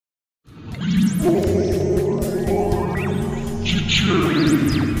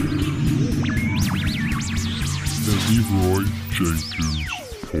Jenkins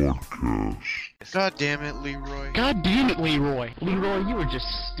Podcast. God damn it, Leroy. God damn it, Leroy. Leroy, you were just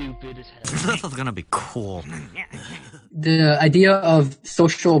stupid as hell. This is gonna be cool. The idea of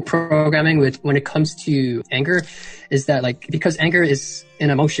social programming when it comes to anger is that, like, because anger is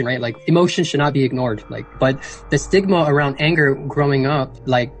an emotion, right? Like, emotion should not be ignored. Like, but the stigma around anger growing up,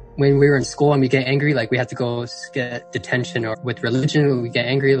 like, when we were in school and we get angry, like, we had to go get detention, or with religion, when we get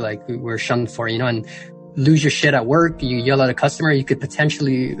angry, like, we were shunned for, and lose your shit at work, you yell at a customer, you could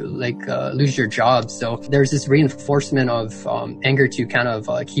potentially lose your job. So there's this reinforcement of anger to kind of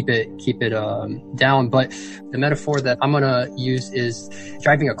keep it down. But the metaphor that I'm gonna use is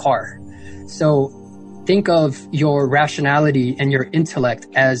driving a car. So think of your rationality and your intellect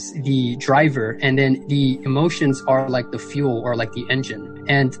as the driver, and then the emotions are like the fuel or like the engine.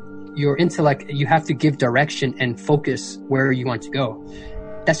 And your intellect, you have to give direction and focus where you want to go.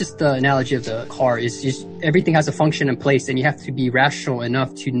 That's just the analogy of the car. Is just everything has a function and place, and you have to be rational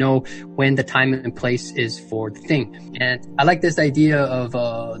enough to know when the time and place is for the thing. And I like this idea of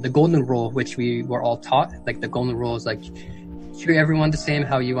the golden rule, which we were all taught. Like, the golden rule is like, treat everyone the same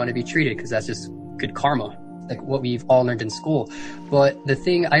how you want to be treated, because that's just good karma, like what we've all learned in school. But the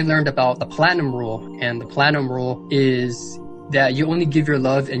thing I learned about the platinum rule, and the platinum rule is that you only give your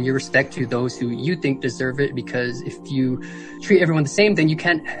love and your respect to those who you think deserve it, because if you treat everyone the same, then you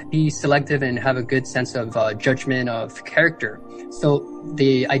can't be selective and have a good sense of judgment of character. So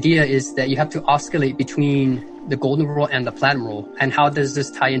the idea is that you have to oscillate between the golden rule and the platinum rule. And how does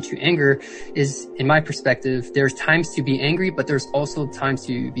this tie into anger is, in my perspective, there's times to be angry, but there's also times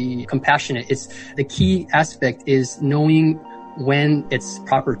to be compassionate. It's the key aspect is knowing when it's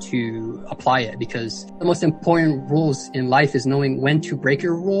proper to apply it, because the most important rules in life is knowing when to break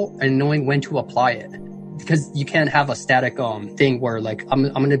your rule and knowing when to apply it. Because you can't have a static thing where, like, I'm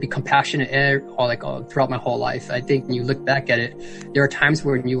going to be compassionate throughout my whole life. I think when you look back at it, there are times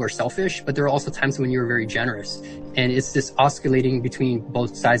when you were selfish, but there are also times when you were very generous. And it's this oscillating between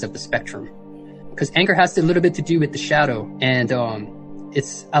both sides of the spectrum. Because anger has a little bit to do with the shadow. And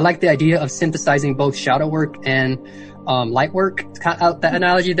I like the idea of synthesizing both shadow work and light work. The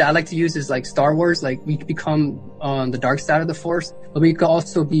analogy that I like to use is like Star Wars. Like, we could become on the dark side of the Force, but we could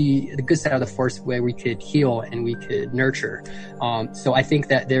also be the good side of the Force, where we could heal and we could nurture. So I think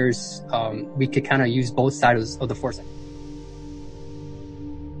that we could kind of use both sides of the Force.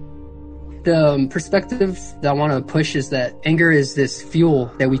 The perspective that I want to push is that anger is this fuel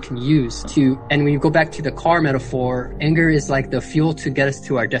that we can use and when you go back to the car metaphor, anger is like the fuel to get us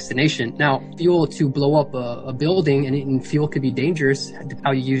to our destination. Now, fuel to blow up a building, and fuel could be dangerous,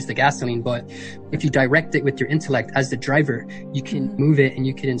 how you use the gasoline, but if you direct it with your intellect as the driver, you can move it and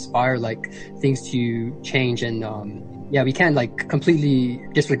you can inspire like things to change. And we can't like completely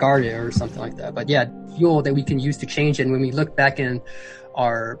disregard it or something like that. But yeah, fuel that we can use to change. And when we look back in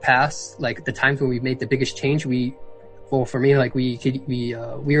our past, like the times when we made the biggest change, for me, like we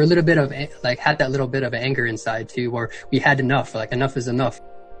were a little bit of like had that little bit of anger inside too, where we had enough, like enough is enough.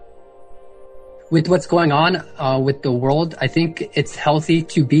 With what's going on with the world, I think it's healthy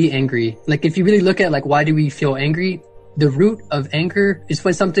to be angry. Like, if you really look at like why do we feel angry, the root of anger is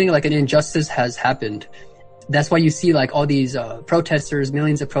when something like an injustice has happened. That's why you see like all these protesters,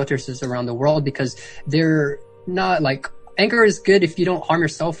 millions of protesters around the world, because they're not like, anger is good if you don't harm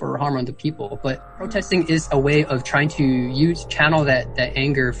yourself or harm other people, but protesting is a way of trying to channel that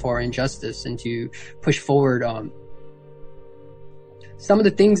anger for injustice and to push forward. Some of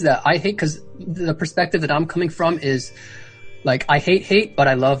the things that I hate, because the perspective that I'm coming from is like, I hate, but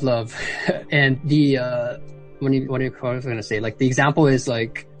I love. And what was I going to say? Like, the example is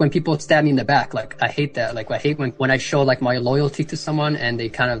like when people stab me in the back, like I hate that. Like, I hate when I show like my loyalty to someone and they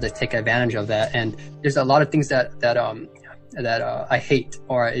kind of take advantage of that. And there's a lot of things that I hate,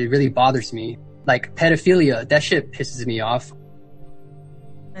 or it really bothers me. Like pedophilia, that shit pisses me off.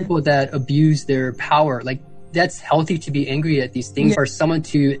 People that abuse their power, like, that's healthy to be angry at these things. For someone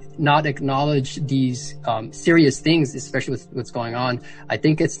to not acknowledge these serious things, especially with what's going on, I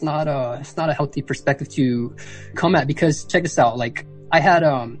think it's not a healthy perspective to come at. Because check this out, like, I had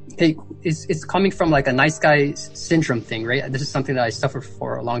it's coming from like a nice guy syndrome thing, right? This is something that I suffered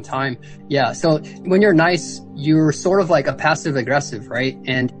for a long time. Yeah, so when you're nice, you're sort of like a passive aggressive, right?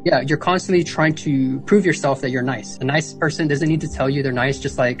 And yeah, you're constantly trying to prove yourself that you're nice. A nice person doesn't need to tell you they're nice,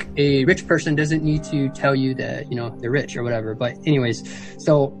 just like a rich person doesn't need to tell you that, they're rich or whatever. But anyways,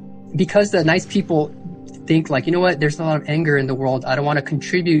 so because the nice people think like, you know what, there's a lot of anger in the world. I don't want to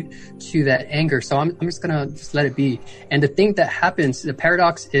contribute to that anger. So I'm just going to just let it be. And the thing that happens, the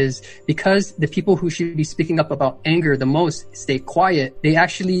paradox is because the people who should be speaking up about anger the most stay quiet, they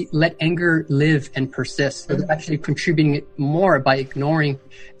actually let anger live and persist. So they're actually contributing more by ignoring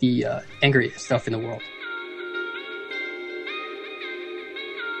the angry stuff in the world.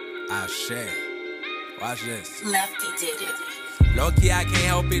 I share. Watch this. Lefty did it. Low key, I can't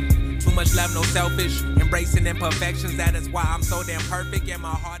help it. Too much love, no selfish. Embracing imperfections, that is why I'm so damn perfect. And my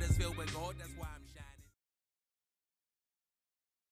heart is